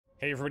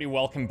Hey everybody,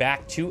 welcome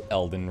back to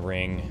Elden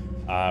Ring.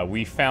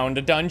 We found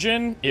a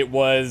dungeon. It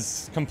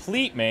was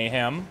complete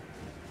mayhem,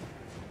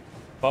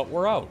 but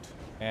we're out.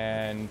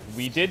 And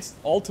we did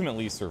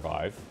ultimately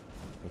survive,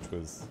 which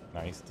was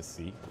nice to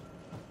see.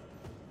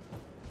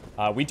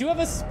 We do have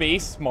a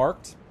space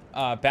marked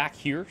back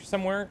here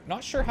somewhere.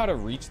 Not sure how to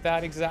reach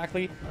that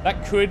exactly.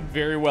 That could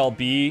very well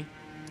be...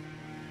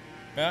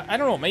 I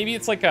don't know, maybe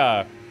it's like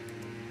a...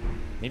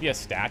 Maybe a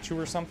statue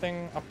or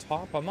something up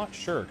top? I'm not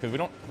sure, because we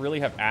don't really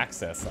have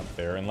access up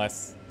there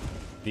unless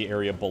the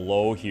area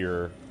below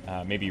here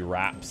maybe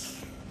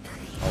wraps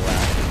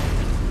around.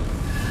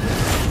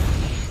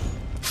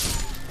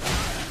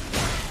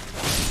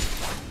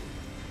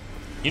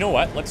 You know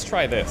what? Let's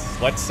try this.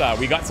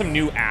 We got some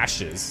new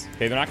ashes.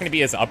 Okay, they're not going to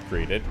be as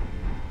upgraded,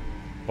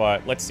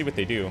 but let's see what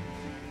they do.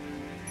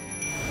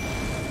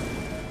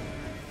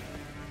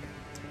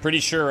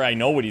 Pretty sure I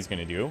know what he's going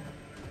to do.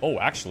 Oh,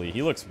 actually,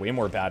 he looks way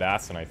more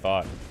badass than I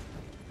thought.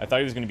 I thought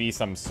he was going to be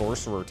some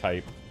sorcerer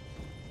type.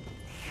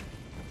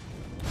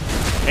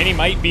 And he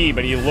might be,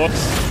 but he looks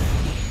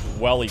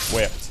well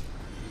equipped.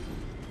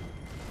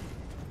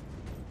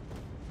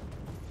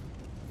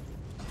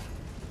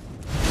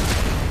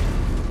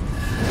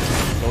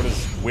 So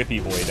does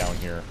Whippy Boy down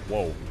here.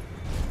 Whoa.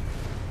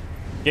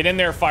 Get in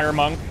there, Fire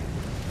Monk.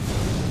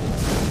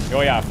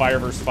 Oh yeah, fire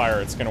versus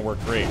fire. It's going to work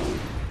great.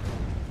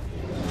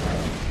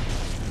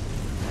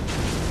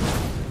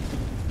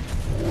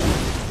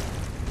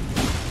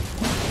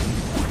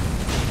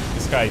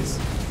 Guy's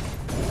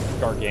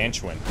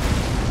gargantuan.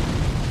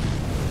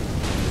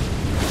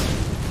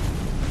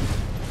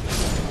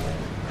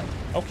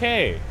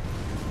 Okay,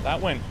 that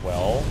went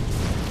well.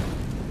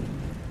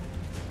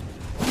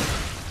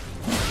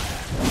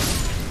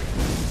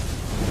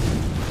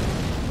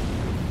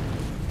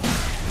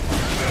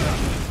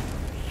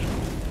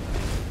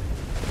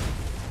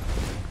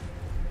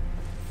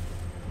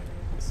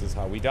 This is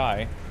how we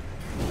die.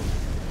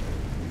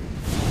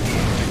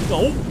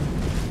 Oh!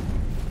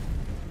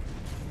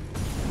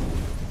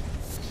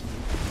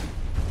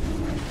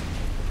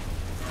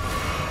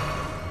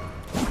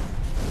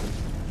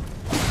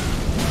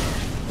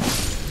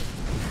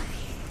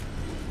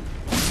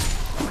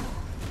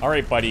 All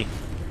right, buddy.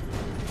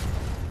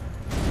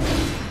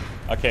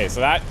 Okay, so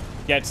that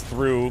gets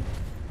through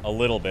a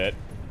little bit.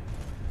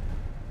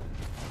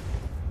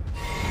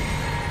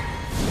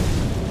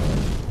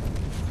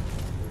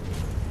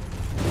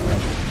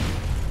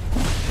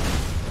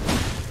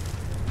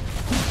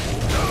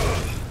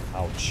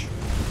 Ouch.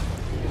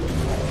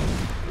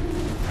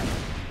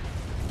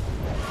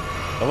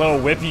 The little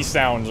whippy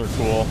sounds are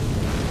cool.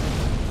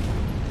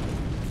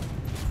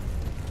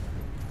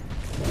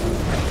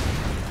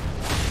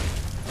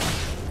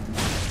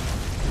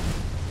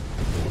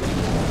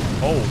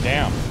 Oh,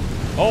 damn.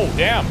 Oh,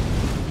 damn.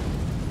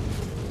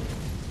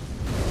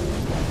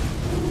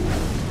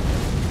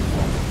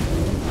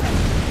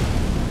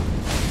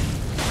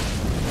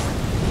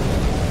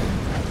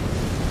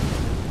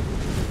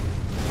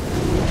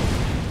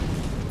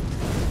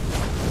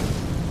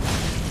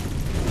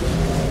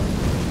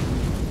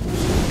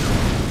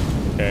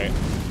 Okay.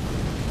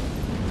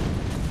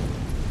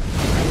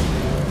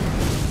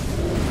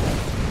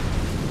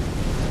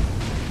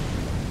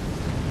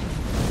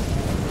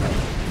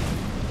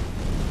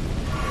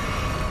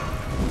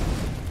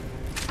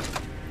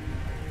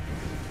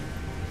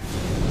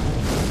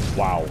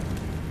 Wow.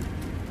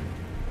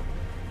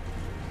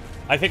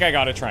 I think I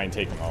gotta try and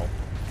take him out.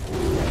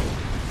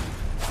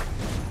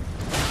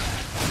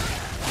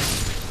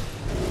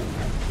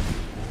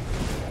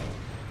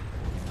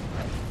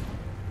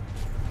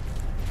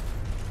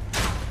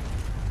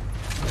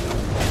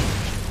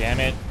 Damn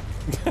it.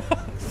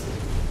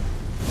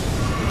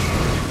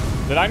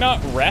 Did I not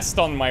rest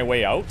on my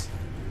way out?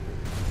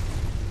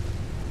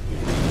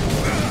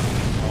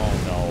 Oh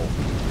no.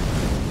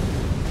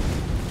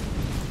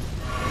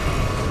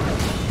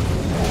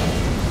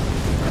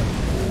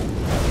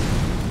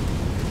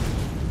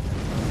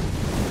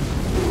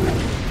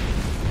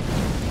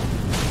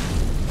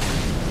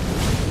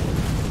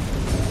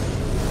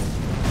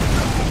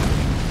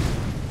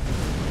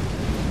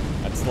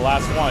 That's the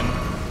last one.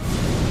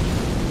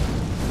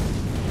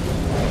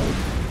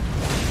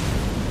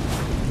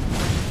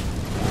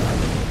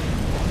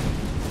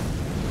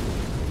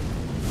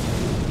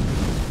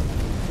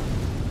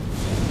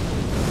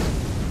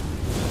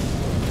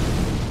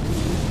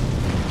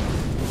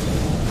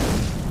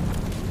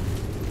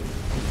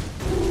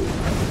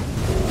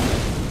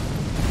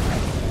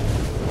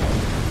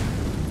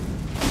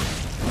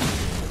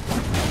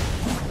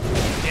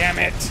 Damn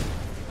it!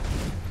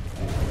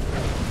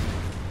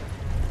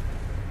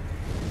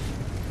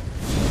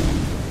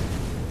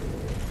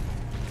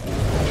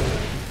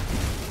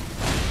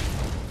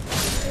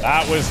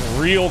 That was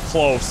real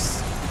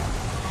close.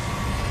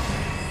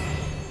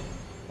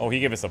 Oh, he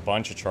gave us a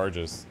bunch of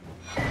charges.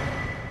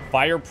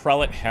 Fire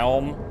Prelate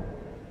Helm.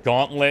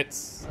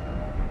 Gauntlets.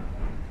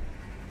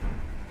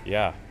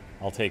 Yeah,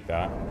 I'll take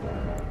that.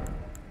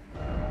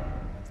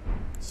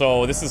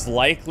 So this is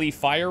likely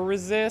fire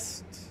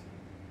resist.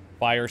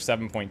 Fire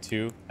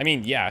 7.2. I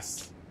mean,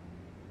 yes.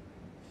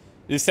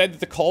 It is said that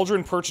the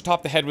cauldron perched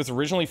atop the head was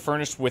originally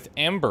furnished with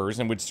embers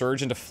and would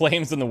surge into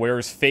flames when the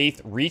wearer's faith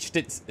reached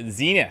its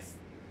zenith.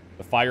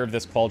 The fire of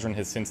this cauldron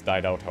has since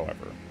died out,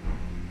 however.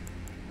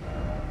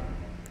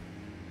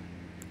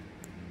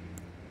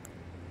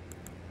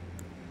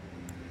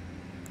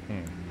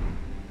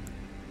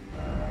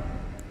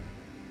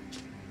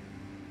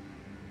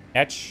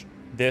 Etch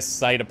this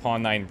sight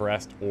upon thine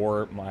breast,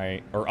 or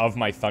of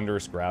my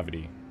thunderous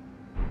gravity.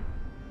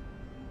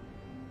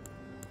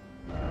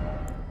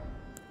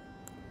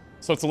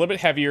 So it's a little bit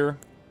heavier,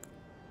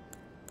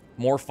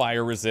 more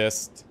fire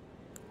resist,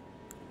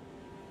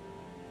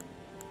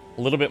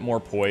 a little bit more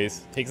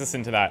poise. Takes us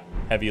into that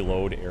heavy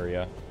load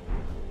area.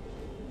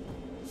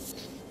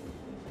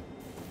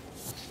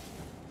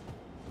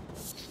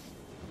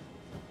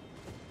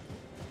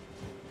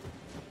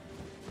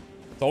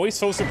 It's always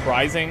so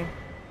surprising.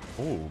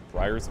 Ooh,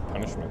 Briars of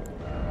Punishment.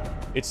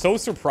 It's so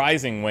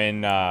surprising when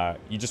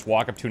you just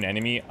walk up to an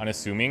enemy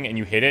unassuming and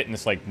you hit it and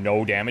it's like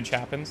no damage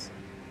happens.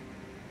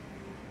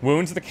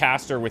 Wounds the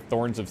caster with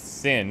Thorns of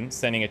Sin,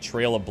 sending a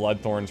trail of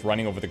blood thorns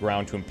running over the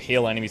ground to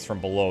impale enemies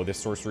from below. This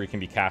sorcery can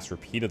be cast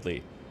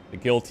repeatedly. The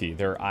guilty,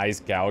 their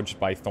eyes gouged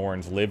by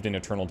thorns, lived in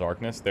eternal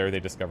darkness. There they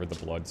discovered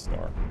the Blood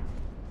Star.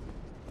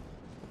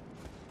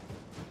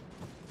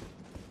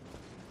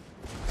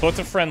 So it's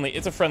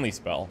a friendly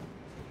spell.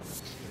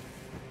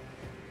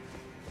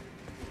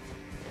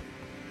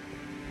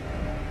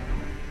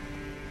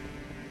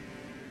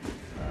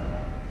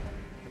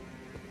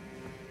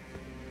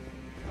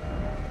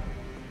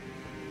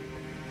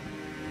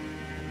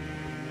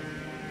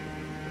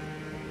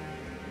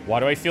 Why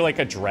do I feel like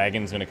a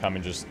dragon's gonna come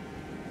and just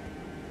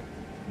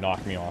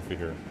knock me off of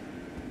here?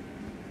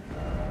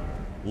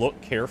 Look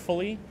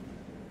carefully.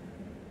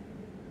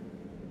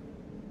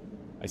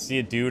 I see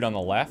a dude on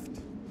the left.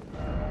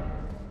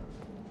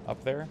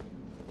 Up there.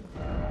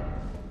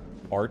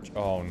 Arch.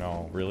 Oh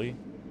no, really?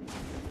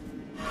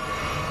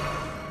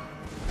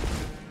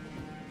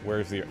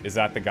 Where's the... Is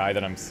that the guy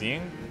that I'm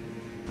seeing?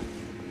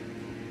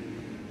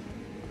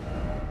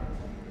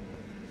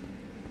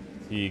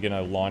 Is he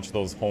gonna launch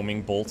those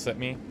homing bolts at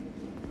me?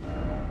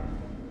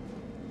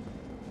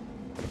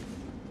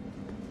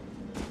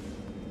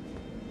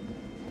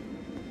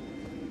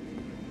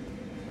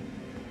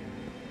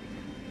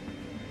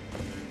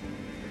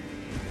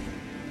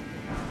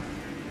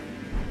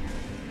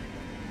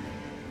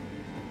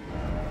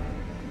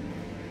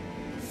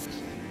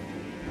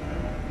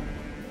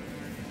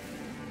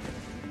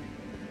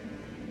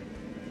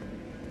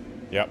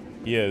 Yep,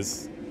 he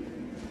is.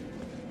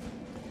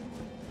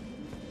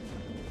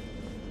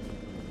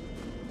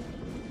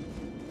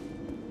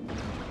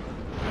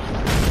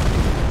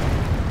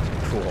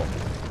 Cool.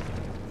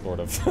 Sort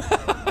of.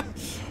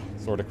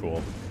 Sort of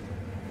cool.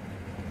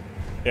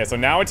 Yeah, so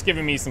now it's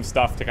giving me some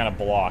stuff to kind of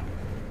block,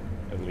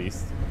 at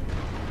least.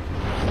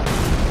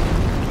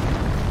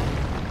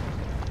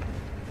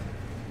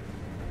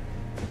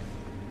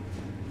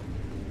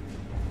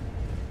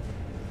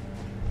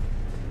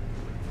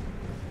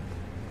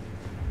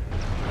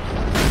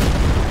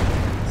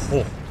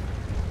 Oh.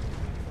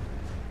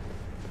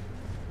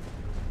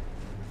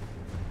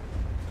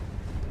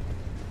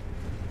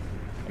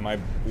 Am I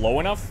low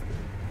enough?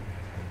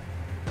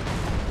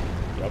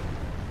 Yep.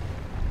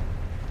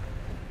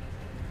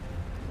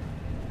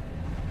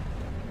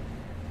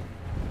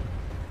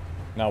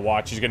 Now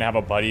watch, he's gonna have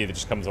a buddy that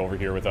just comes over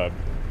here with a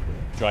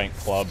giant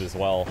club as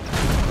well.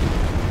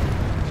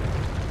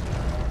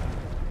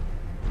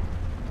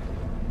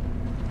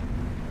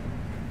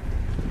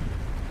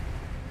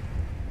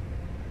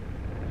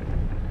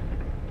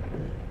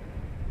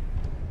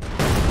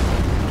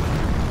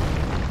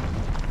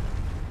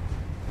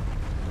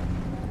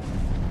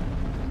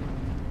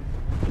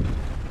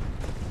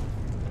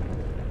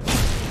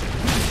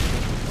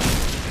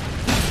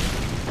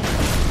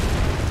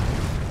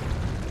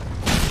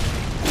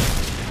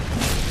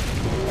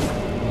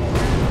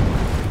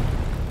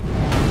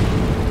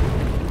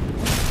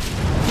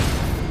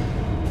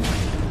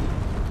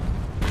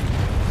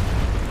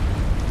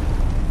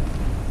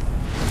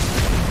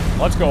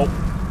 Let's go.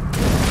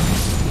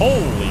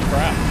 Holy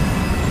crap.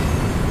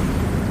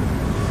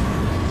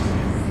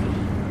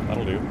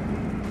 That'll do.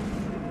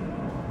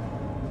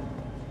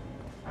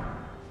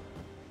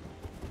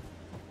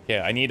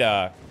 Okay, we need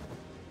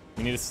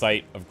a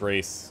sight of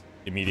grace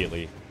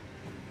immediately.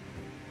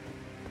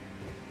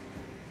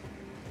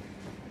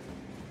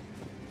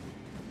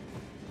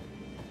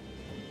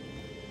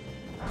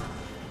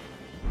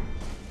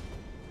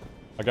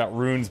 I got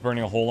runes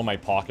burning a hole in my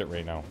pocket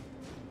right now.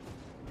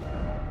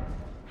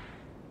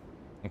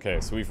 Okay,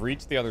 so we've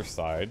reached the other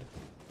side.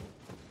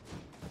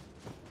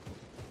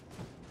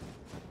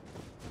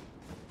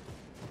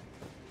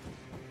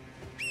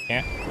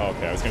 Can't... Oh,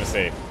 okay, I was gonna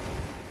say...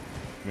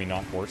 Can we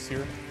not horse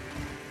here?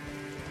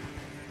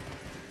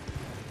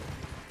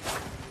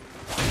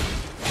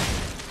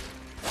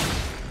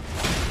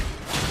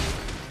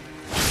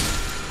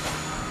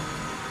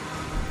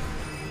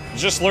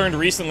 Just learned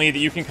recently that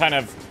you can kind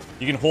of...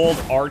 You can hold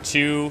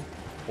R2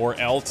 or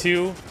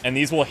L2, and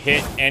these will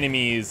hit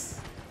enemies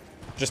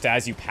just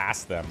as you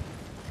pass them.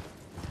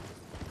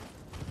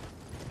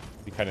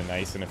 Be kind of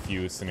nice in a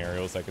few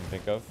scenarios I can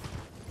think of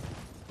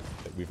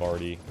that we've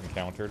already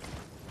encountered.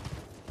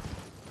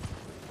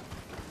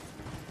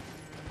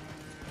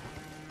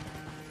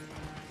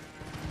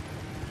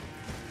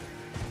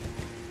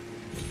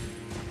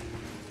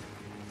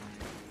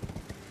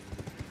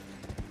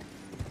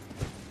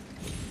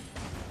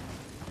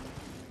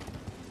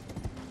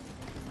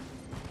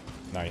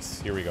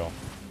 Nice. Here we go.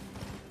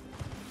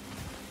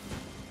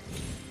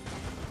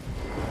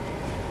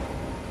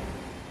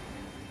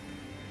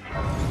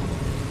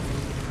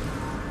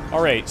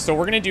 All right, so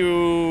we're gonna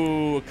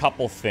do a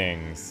couple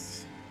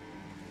things.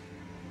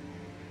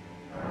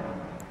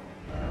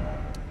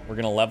 We're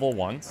gonna level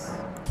once.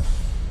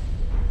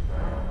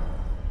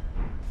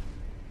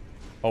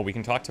 Oh, we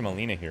can talk to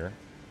Melina here.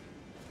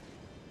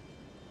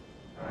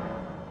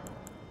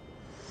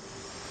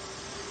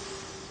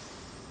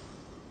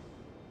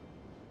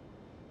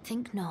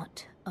 Think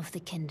not of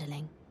the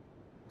kindling.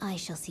 I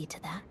shall see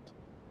to that.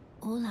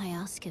 All I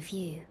ask of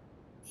you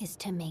is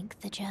to make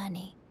the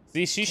journey.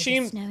 See, she to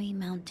seemed... the snowy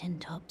mountain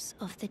tops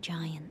of the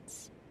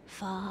giants,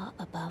 far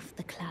above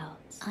the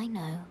clouds. I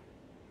know,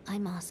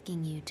 I'm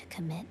asking you to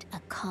commit a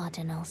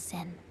cardinal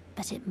sin,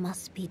 but it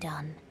must be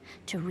done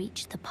to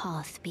reach the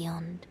path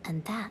beyond,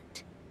 and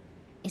that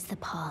is the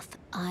path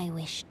I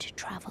wish to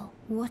travel.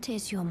 What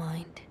is your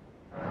mind?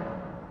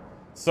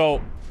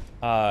 So,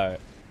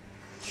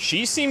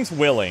 she seems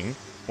willing.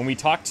 When we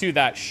talked to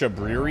that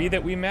Shabriri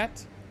that we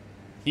met,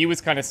 he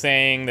was kind of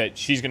saying that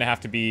she's going to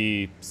have to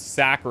be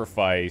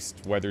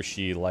sacrificed whether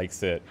she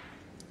likes it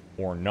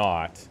or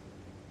not.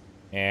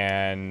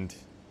 And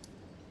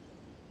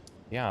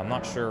yeah, I'm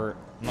not sure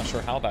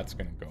how that's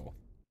going to go.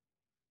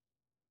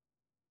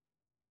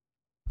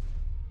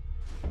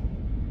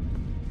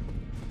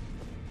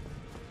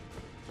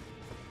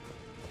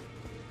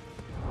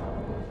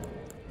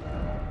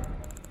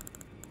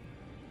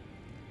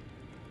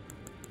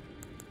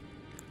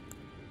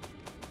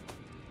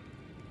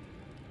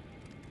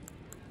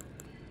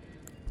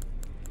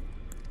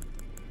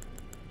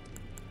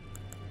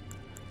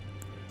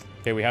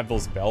 Okay, we have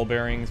those bell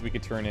bearings we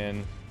could turn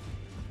in.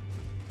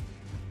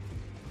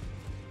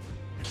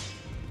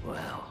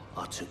 Well,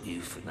 I took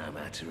you for no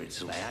matter.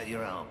 It's lay out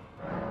your arm.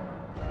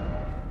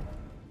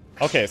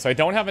 Okay, so I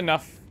don't have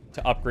enough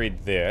to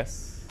upgrade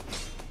this.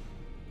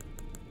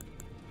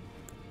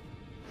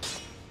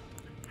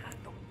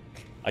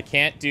 I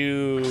can't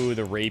do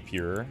the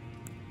rapier.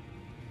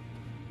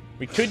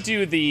 We could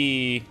do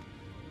the...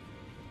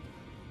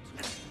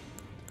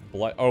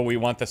 Oh, we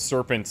want the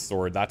serpent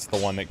sword. That's the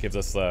one that gives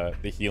us the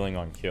healing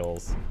on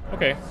kills.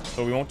 Okay,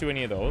 so we won't do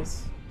any of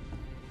those.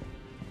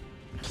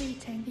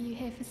 Greeting, are you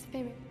here for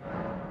spirit?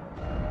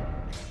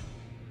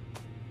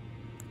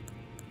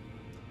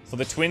 So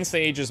the Twin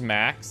Sage is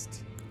maxed.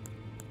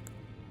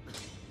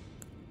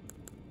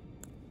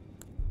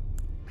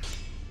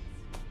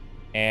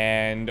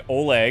 And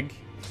Oleg,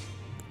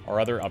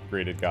 our other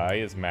upgraded guy,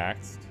 is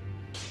maxed.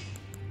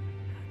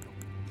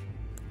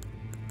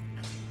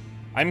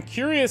 I'm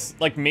curious,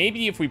 like,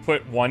 maybe if we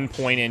put 1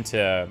 point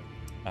into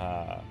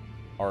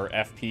our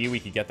FP, we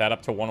could get that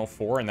up to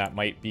 104, and that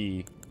might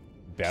be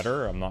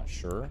better. I'm not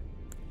sure.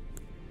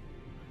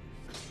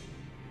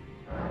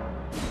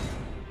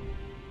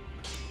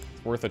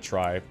 It's worth a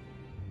try.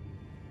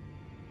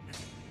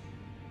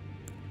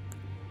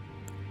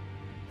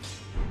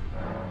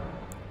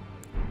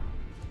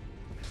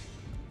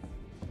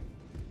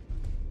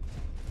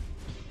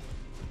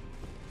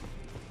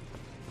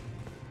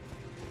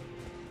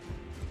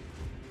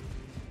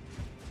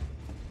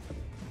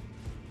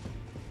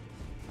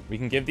 We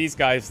can give these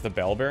guys the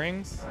bell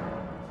bearings.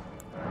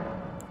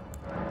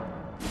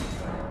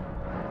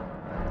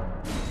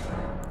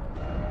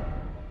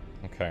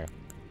 Okay.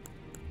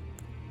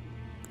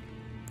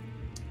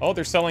 Oh,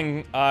 they're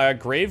selling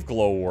grave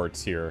glow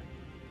warts here.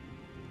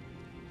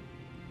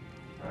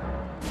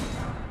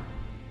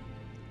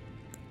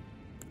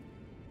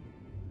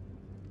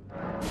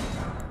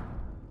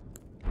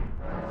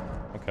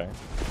 Okay.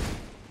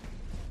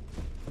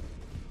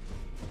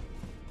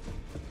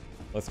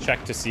 Let's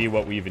check to see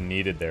what we even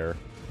needed there.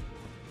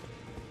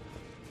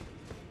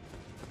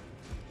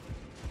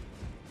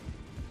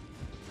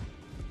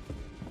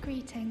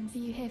 Greetings, are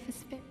you here for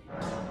spirit?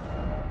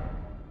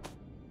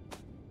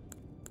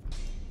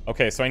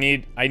 Okay, so I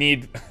need I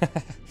need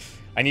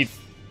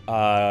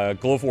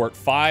Glowwort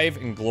 5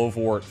 and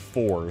Glowwort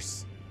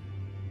 4s.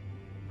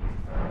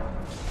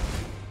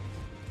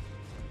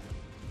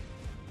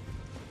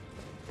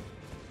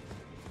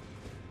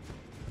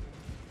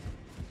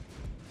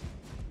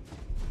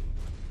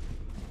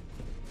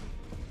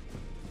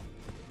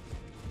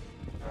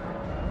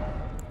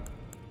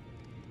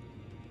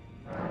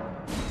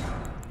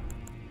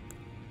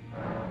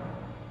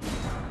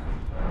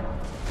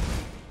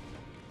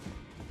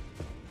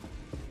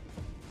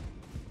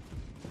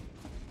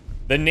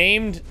 The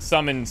named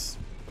summons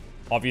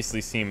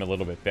obviously seem a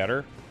little bit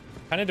better.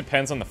 Kind of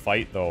depends on the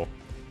fight, though.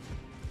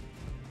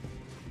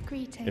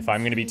 Greetings. if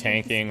I'm going to be You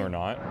hear the tanking or spirit.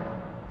 not.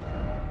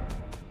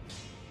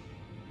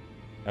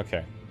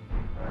 Okay.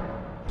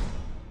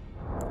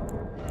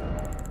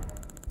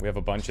 We have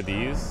a bunch of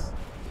these.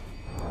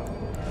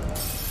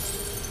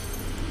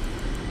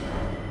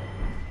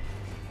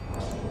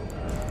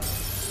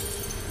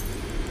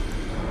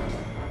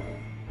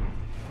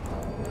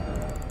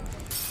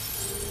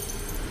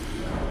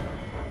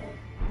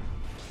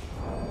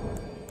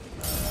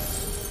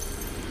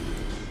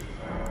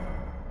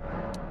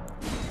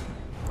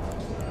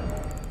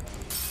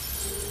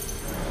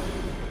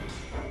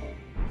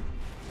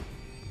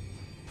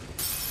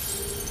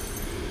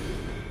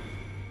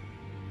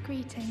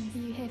 Greetings. Are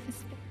you here for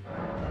spirit?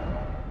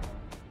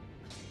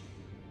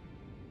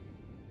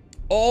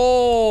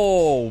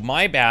 Oh,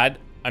 my bad.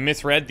 I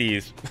misread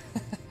these.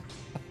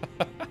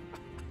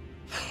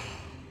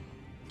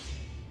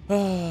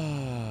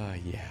 Yeah.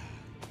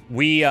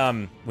 We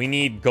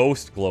need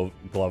ghost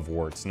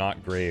gloveworts,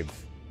 not grave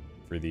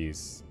for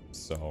these.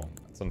 So,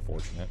 that's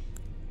unfortunate.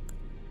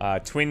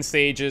 Twin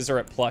sages are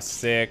at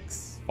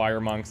 +6. Fire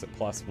monks at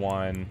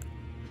 +1.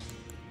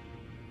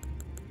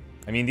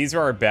 I mean, these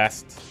are our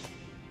best.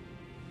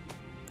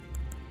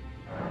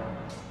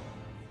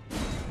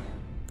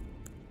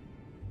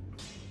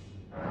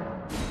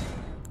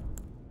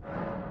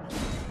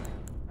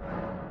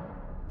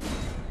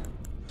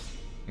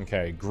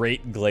 Okay,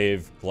 great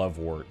glaive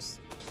gloveworts.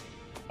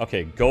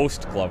 Okay,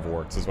 ghost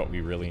gloveworts is what we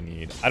really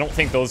need. I don't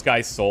think those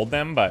guys sold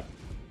them, but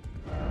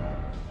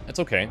it's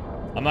okay.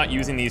 I'm not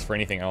using these for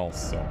anything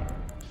else, so.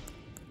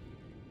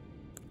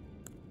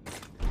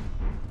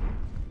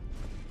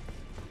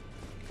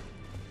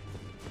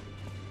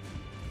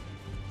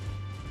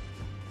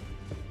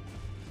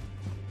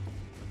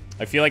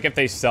 I feel like if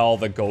they sell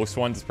the ghost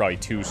ones, it's probably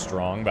too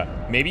strong,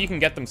 but maybe you can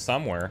get them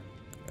somewhere.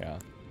 Yeah.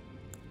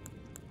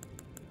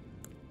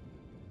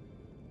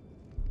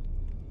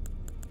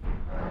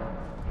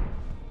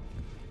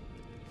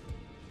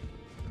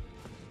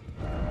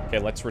 Okay,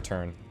 let's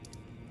return.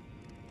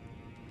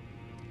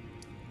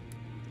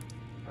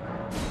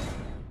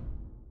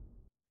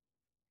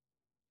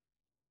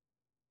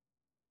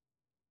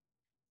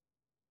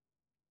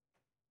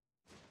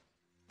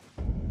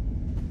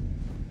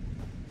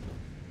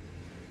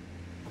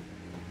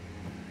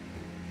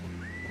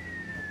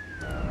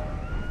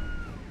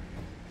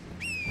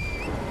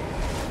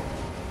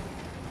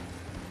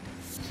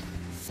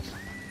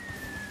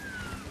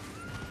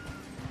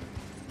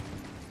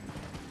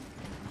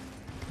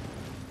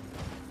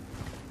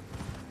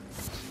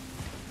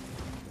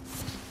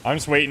 I'm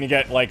just waiting to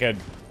get, like, an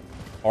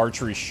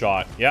archery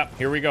shot. Yep,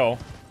 here we go.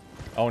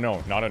 Oh,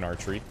 no, not an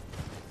archery.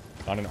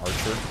 Not an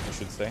archer, I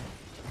should say.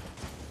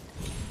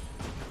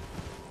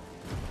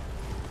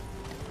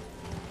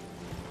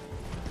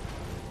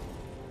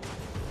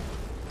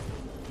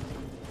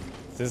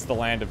 This is the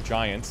land of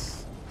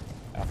giants,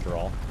 after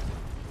all.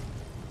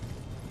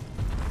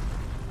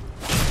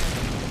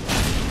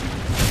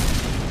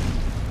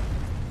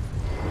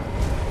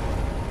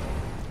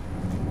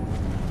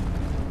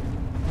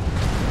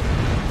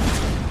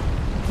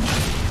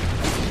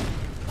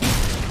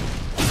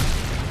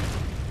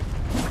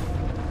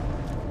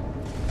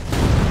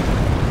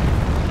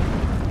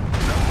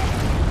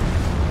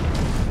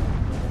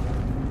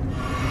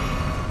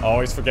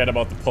 Always forget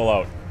about the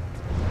pullout.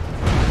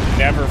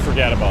 Never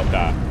forget about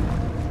that.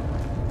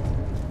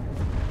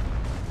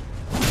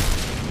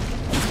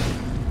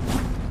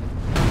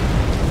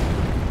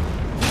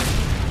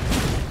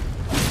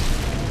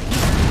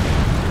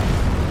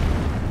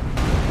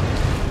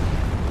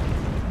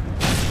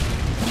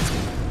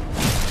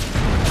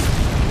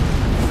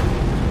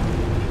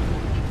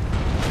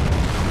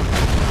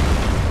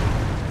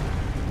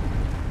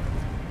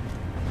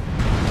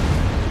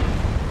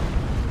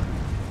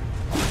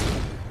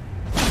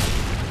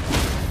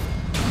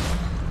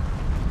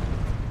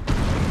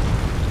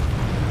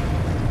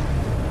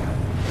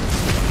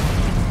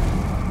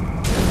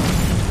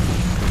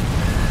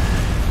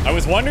 I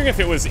was wondering if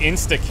it was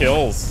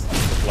insta-kills,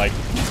 like,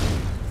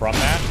 from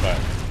that, but...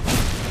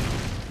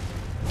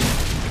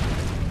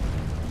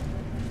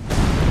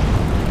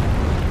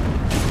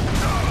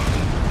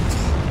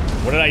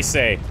 What did I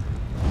say?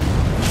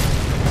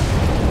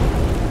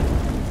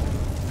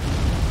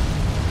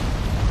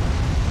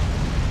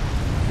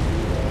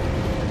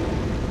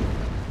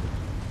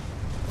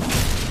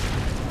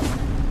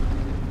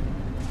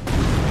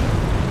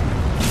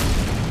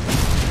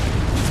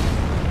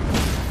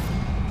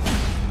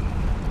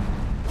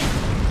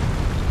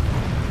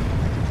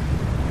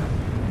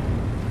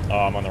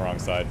 Oh, I'm on the wrong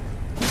side.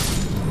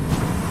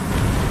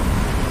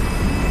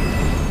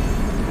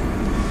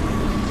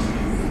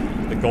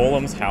 The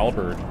golem's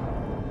halberd.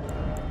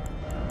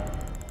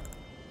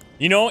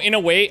 You know, in a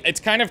way, it's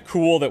kind of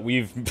cool that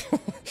we've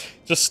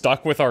just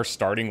stuck with our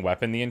starting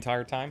weapon the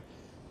entire time.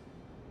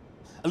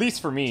 At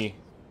least for me.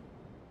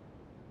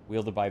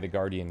 Wielded by the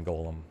guardian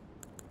golem.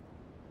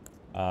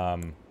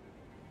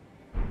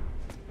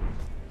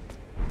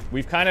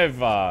 We've kind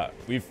of,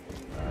 we've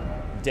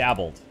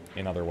dabbled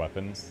in other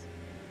weapons.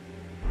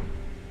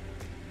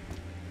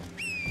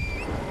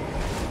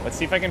 Let's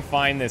see if I can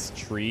find this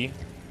tree.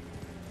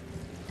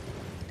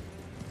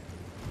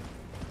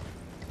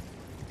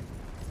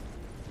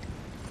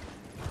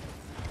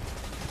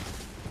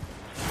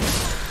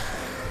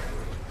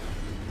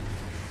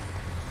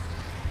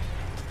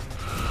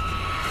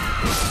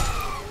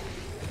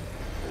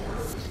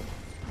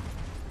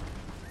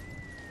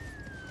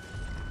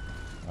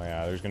 Oh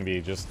yeah, there's gonna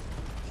be just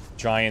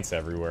giants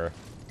everywhere.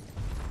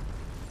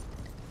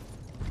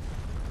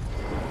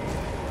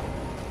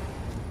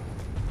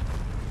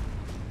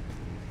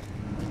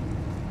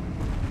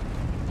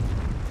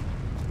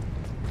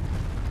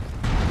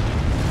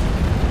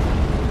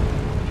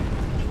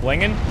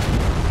 Blingin'?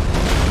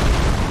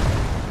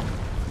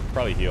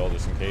 Probably heal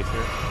just in case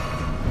here.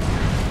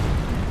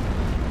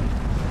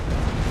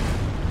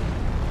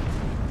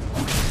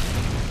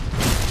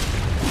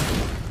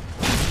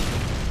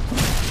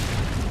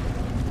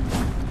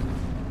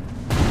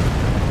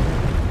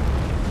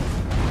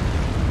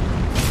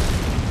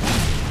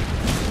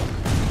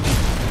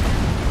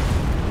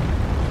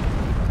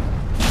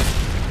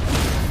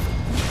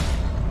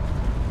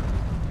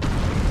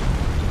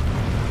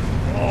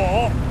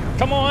 Oh,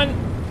 come on!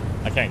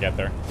 I can't get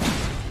there.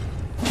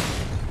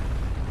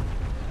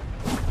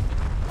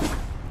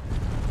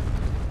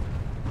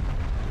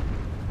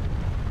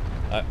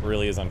 That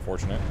really is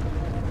unfortunate.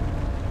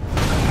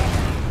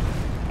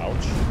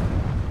 Ouch.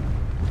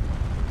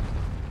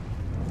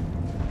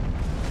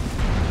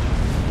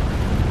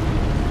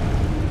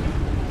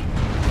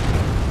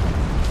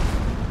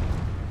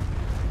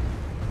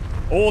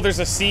 Oh, there's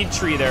a seed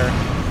tree there.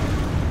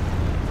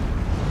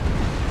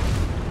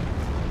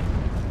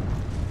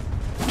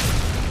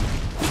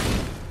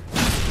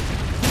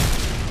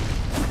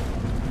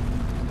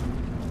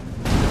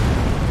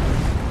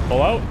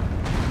 Pull out.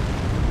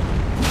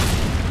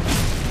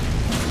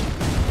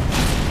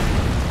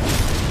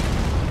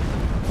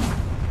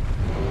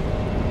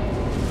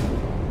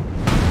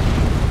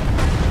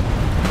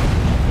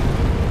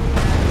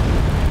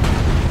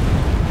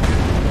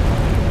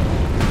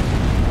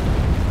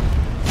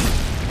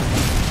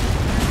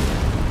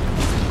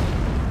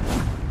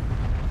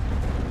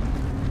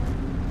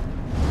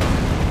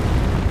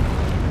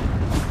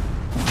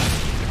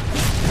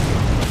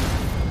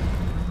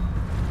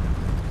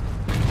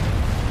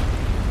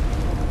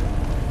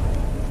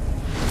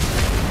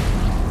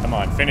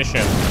 Finish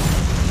him.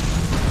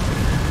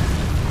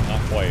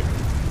 Not quite.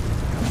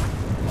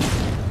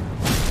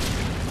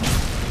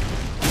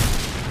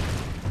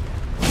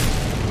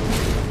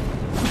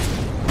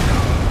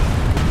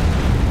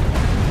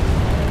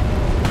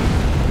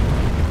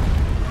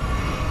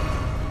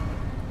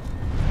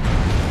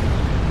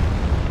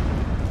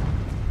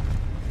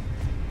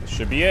 This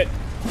should be it.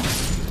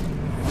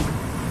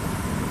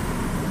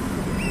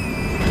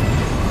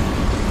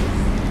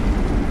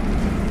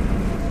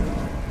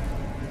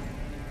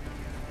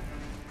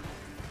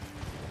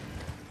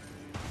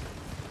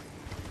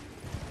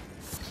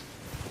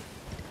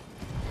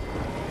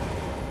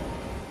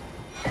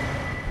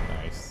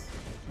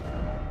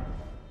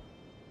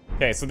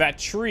 Okay, so that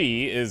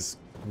tree is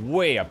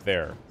way up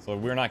there. So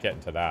we're not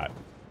getting to that,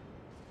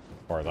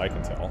 as far as I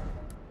can tell.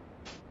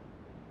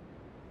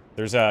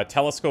 There's a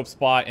telescope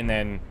spot and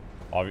then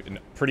a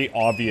pretty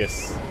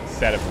obvious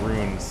set of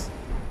runes.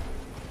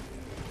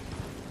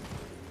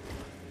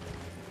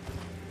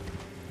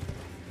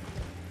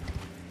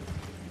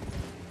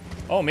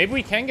 Oh, maybe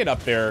we can get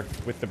up there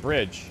with the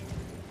bridge.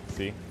 Let's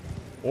see.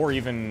 Or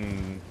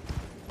even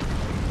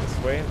this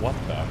way? What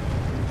the?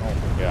 Oh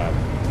my god.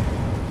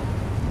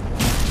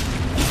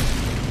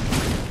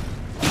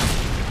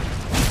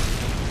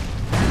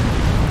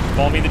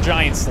 Call me the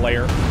Giant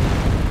Slayer.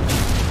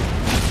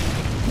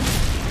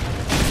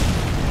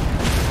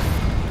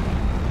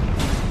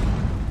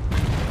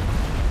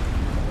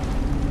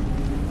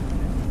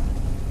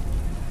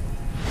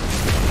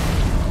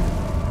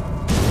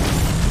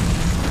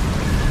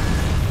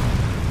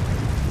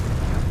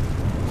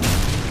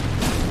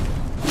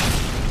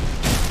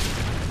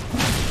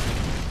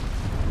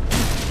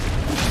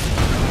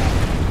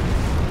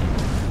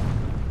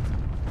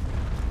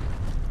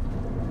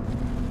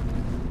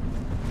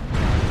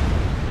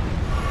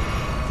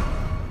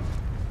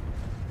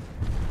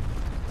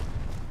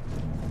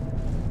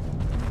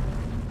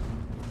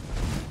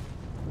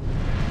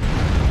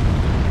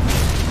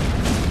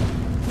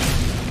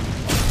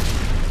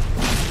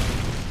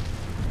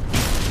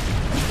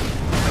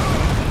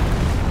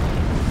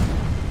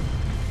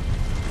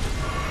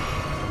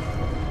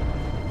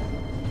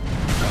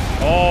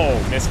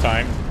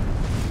 Time.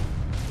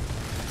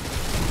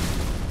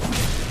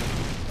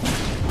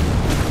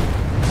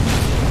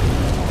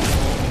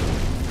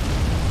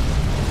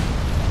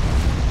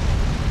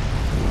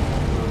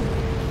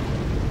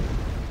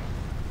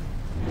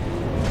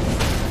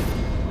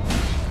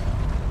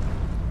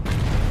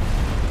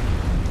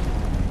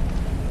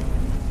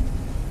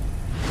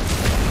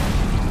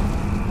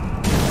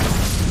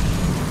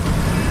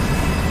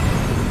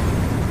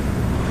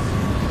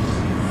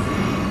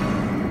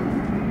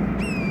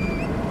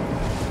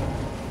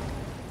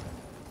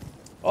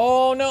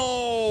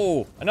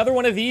 Another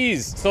one of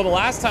these. So the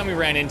last time we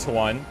ran into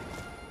one,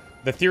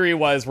 the theory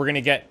was we're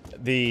gonna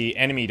get the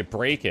enemy to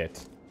break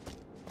it.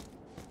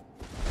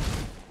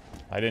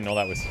 I didn't know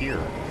that was here.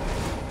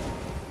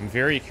 I'm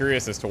very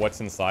curious as to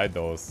what's inside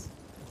those.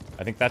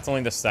 I think that's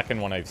only the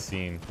second one I've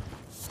seen.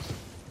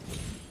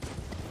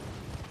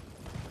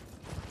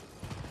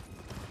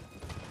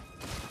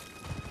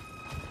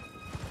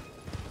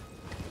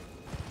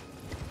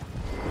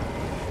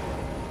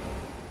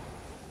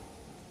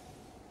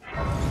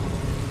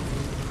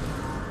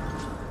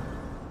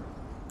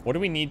 What do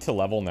we need to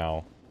level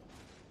now?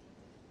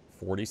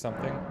 40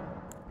 something?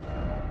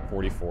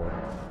 44.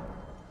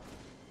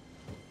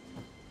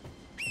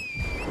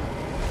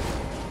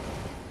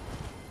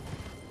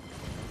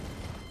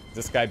 Is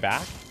this guy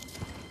back?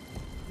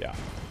 Yeah.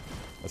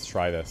 Let's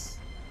try this.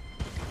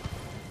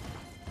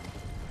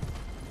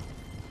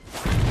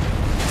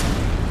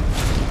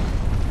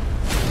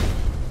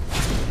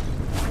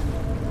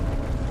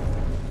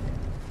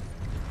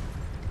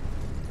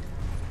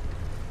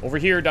 Over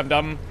here,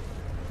 dum-dum.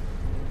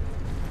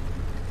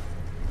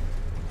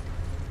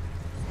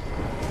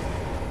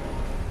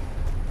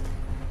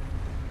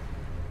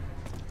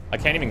 I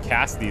can't even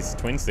cast these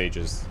twin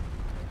stages.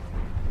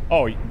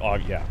 Oh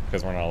yeah,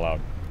 because we're not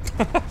allowed.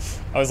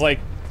 I was like,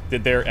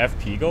 did their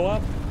FP go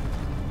up?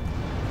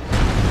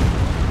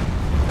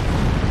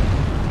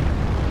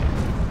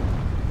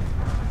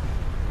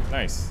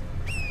 Nice.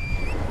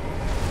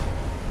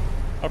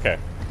 Okay.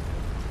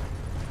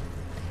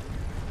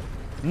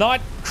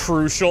 Not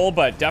crucial,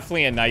 but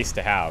definitely a nice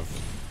to have.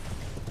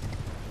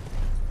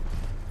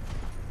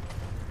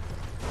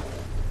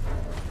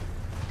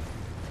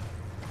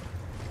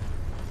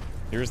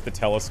 Here's the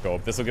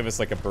telescope. This will give us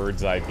like a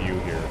bird's eye view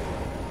here.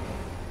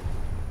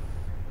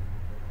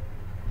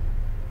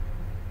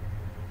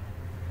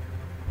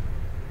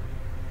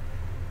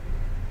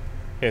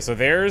 Okay, so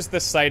there's the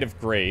site of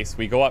grace.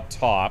 We go up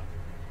top.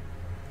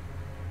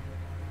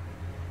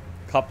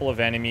 Couple of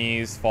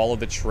enemies. Follow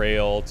the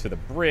trail to the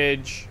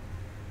bridge.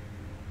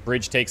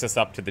 Bridge takes us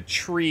up to the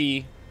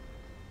tree.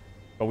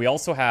 But we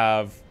also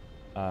have...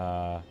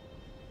 well,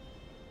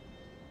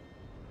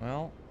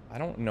 I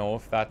don't know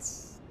if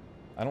that's...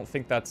 I don't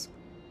think that's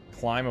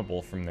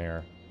climbable from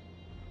there.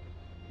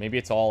 Maybe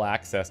it's all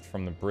accessed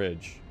from the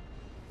bridge.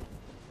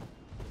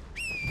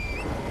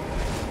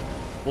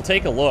 We'll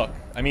take a look.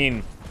 I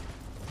mean...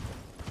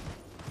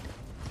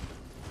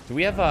 Do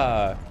we have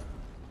a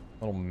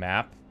little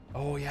map?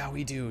 Oh, yeah,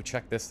 we do.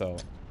 Check this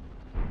out.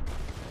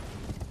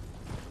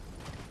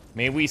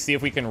 Maybe we see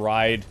if we can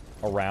ride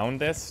around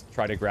this.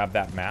 Try to grab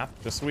that map.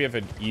 Just so we have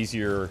an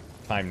easier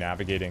time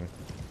navigating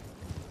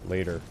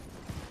later.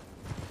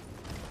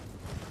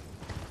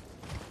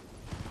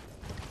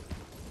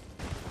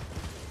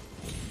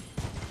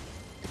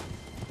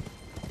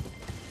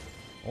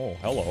 Oh,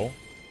 hello.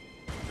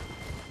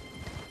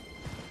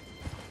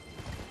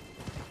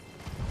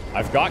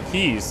 I've got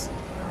keys.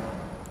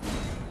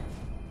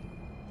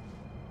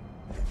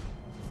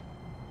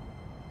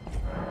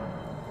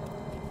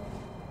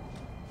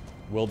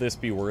 Will this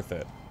be worth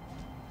it?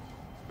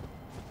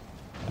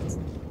 That's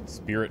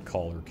Spirit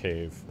Caller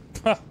Cave.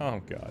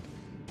 Oh, God.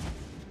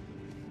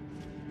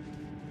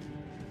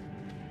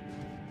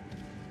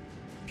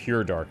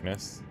 Pure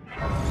darkness.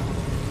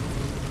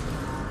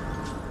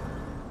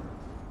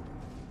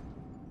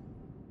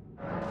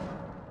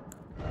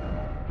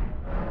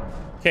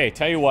 Okay,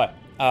 tell you what.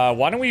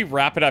 Why don't we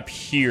wrap it up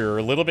here?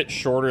 A little bit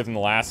shorter than the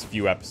last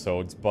few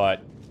episodes,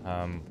 but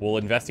we'll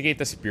investigate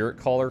the Spirit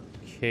Caller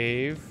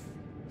Cave.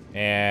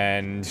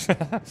 And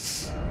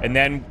and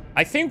then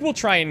I think we'll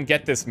try and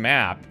get this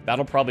map.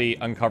 That'll probably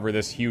uncover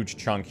this huge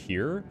chunk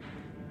here.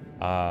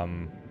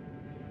 And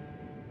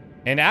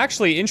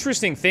actually,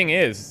 interesting thing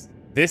is,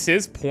 this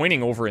is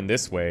pointing over in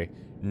this way,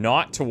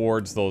 not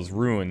towards those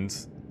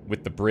ruins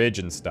with the bridge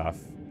and stuff.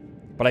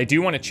 But I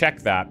do want to check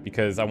that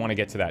because I want to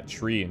get to that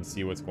tree and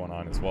see what's going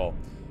on as well.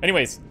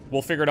 Anyways,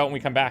 we'll figure it out when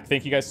we come back.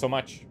 Thank you guys so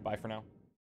much. Bye for now.